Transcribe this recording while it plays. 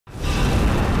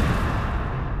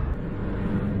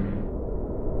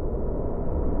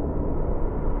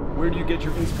Where do you get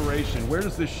your inspiration? Where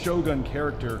does this Shogun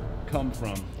character come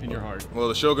from in your heart? Well,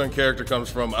 the Shogun character comes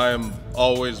from, I am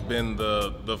always been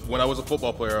when I was a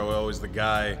football player, I was always the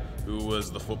guy who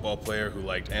was the football player who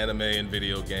liked anime and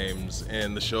video games,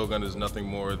 and the Shogun is nothing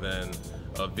more than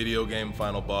a video game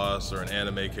final boss or an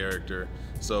anime character.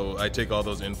 So I take all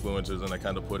those influences and I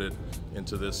kind of put it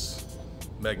into this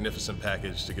magnificent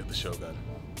package to get the Shogun.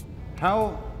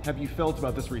 How have you felt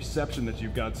about this reception that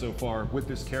you've got so far with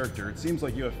this character? It seems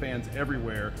like you have fans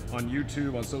everywhere on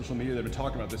YouTube, on social media that are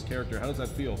talking about this character. How does that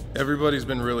feel? Everybody's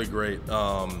been really great.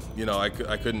 You know, I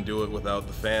couldn't do it without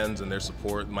the fans and their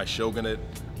support, my Shogunate.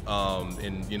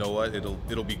 And you know what?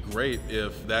 It'll be great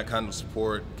if that kind of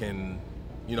support can,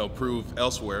 you know, prove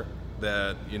elsewhere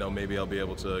that, you know, maybe I'll be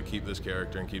able to keep this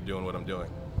character and keep doing what I'm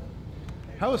doing.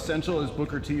 How essential has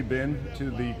Booker T been to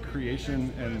the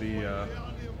creation and the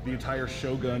entire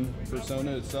Shogun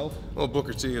persona itself? Well,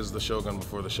 Booker T is the Shogun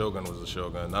before the Shogun was the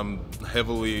Shogun. I'm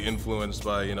heavily influenced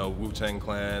by, you know, Wu-Tang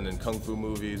Clan and Kung Fu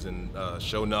movies and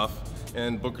Sho'nuff,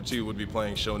 and Booker T would be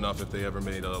playing Sho'nuff if they ever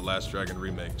made a Last Dragon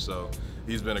remake, so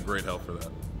he's been a great help for that.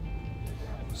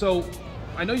 So,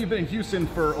 I know you've been in Houston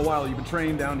for a while, you've been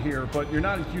training down here, but you're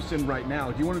not in Houston right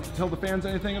now. Do you want to tell the fans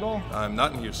anything at all? I'm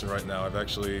not in Houston right now. I've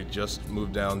actually just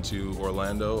moved down to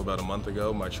Orlando about a month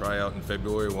ago. My tryout in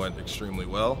February went extremely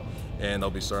well, and I'll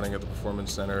be starting at the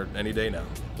Performance Center any day now.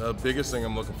 The biggest thing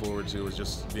I'm looking forward to is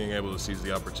just being able to seize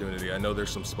the opportunity. I know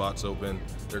there's some spots open.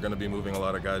 They're going to be moving a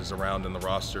lot of guys around in the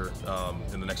roster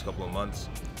in the next couple of months.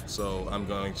 So I'm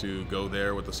going to go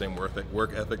there with the same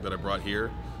work ethic that I brought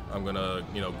here. I'm going to,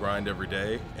 you know, grind every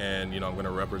day, and, you know, I'm going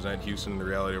to represent Houston in the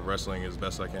reality of wrestling as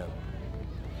best I can.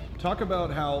 Talk about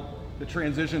how the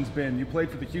transition's been. You played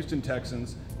for the Houston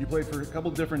Texans, you played for a couple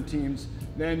different teams,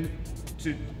 then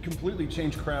to completely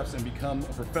change crafts and become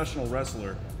a professional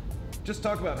wrestler. Just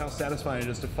talk about how satisfying it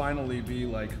is to finally be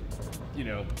like, you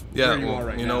know, where you are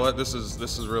right now. You know what? This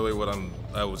is really what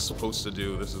I was supposed to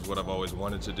do. This is what I've always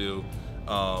wanted to do.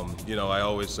 You know, I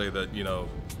always say that, you know,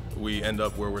 we end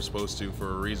up where we're supposed to for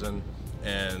a reason,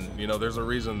 and you know, there's a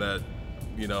reason that,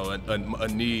 you know, a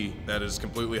knee that is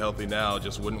completely healthy now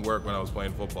just wouldn't work when I was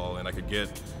playing football, and I could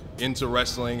get into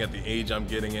wrestling at the age I'm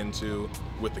getting into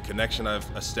with the connection I've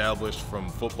established from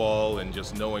football and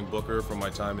just knowing Booker from my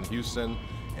time in Houston,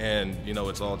 and you know,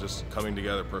 it's all just coming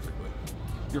together perfectly.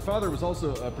 Your father was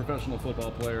also a professional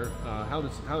football player. How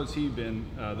has he been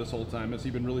this whole time? Has he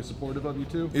been really supportive of you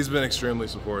too? He's been extremely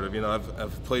supportive. You know,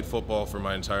 I've played football for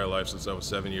my entire life since I was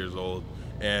 7 years old,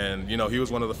 and you know, he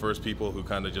was one of the first people who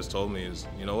kind of just told me, is,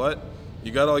 you know what,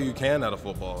 you got all you can out of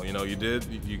football. You know, you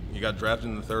got drafted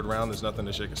in the 3rd round. There's nothing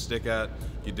to shake a stick at.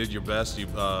 You did your best. You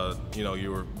know, you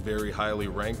were very highly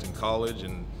ranked in college,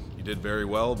 and you did very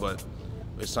well, but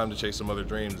it's time to chase some other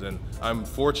dreams, and I'm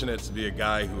fortunate to be a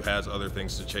guy who has other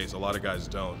things to chase. A lot of guys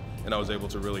don't, and I was able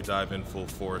to really dive in full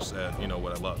force at, you know,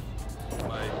 what I love.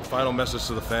 My final message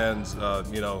to the fans,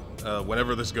 you know,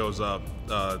 whenever this goes up,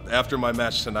 after my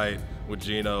match tonight with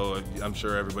Gino, I'm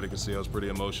sure everybody can see I was pretty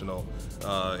emotional.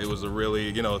 It was a really,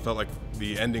 you know, it felt like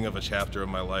the ending of a chapter of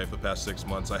my life. The past 6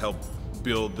 months, I helped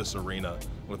build this arena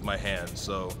with my hands,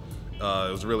 so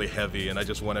it was really heavy, and I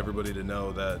just want everybody to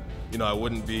know that, you know, I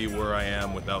wouldn't be where I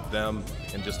am without them,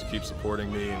 and just to keep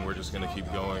supporting me, and we're just going to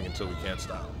keep going until we can't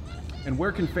stop. And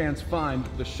where can fans find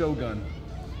the Shogun?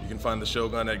 You can find the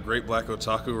Shogun at Great Black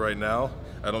Otaku right now.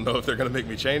 I don't know if they're going to make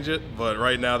me change it, but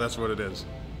right now that's what it is.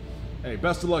 Hey,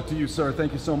 best of luck to you, sir.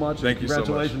 Thank you so much. Thank you so much.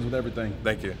 Congratulations with everything.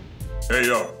 Thank you. Hey,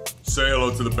 yo, say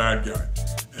hello to the bad guy.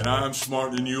 And I'm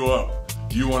smartening you up.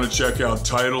 You want to check out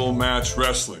Title Match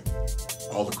Wrestling?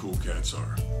 All the cool cats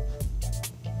are.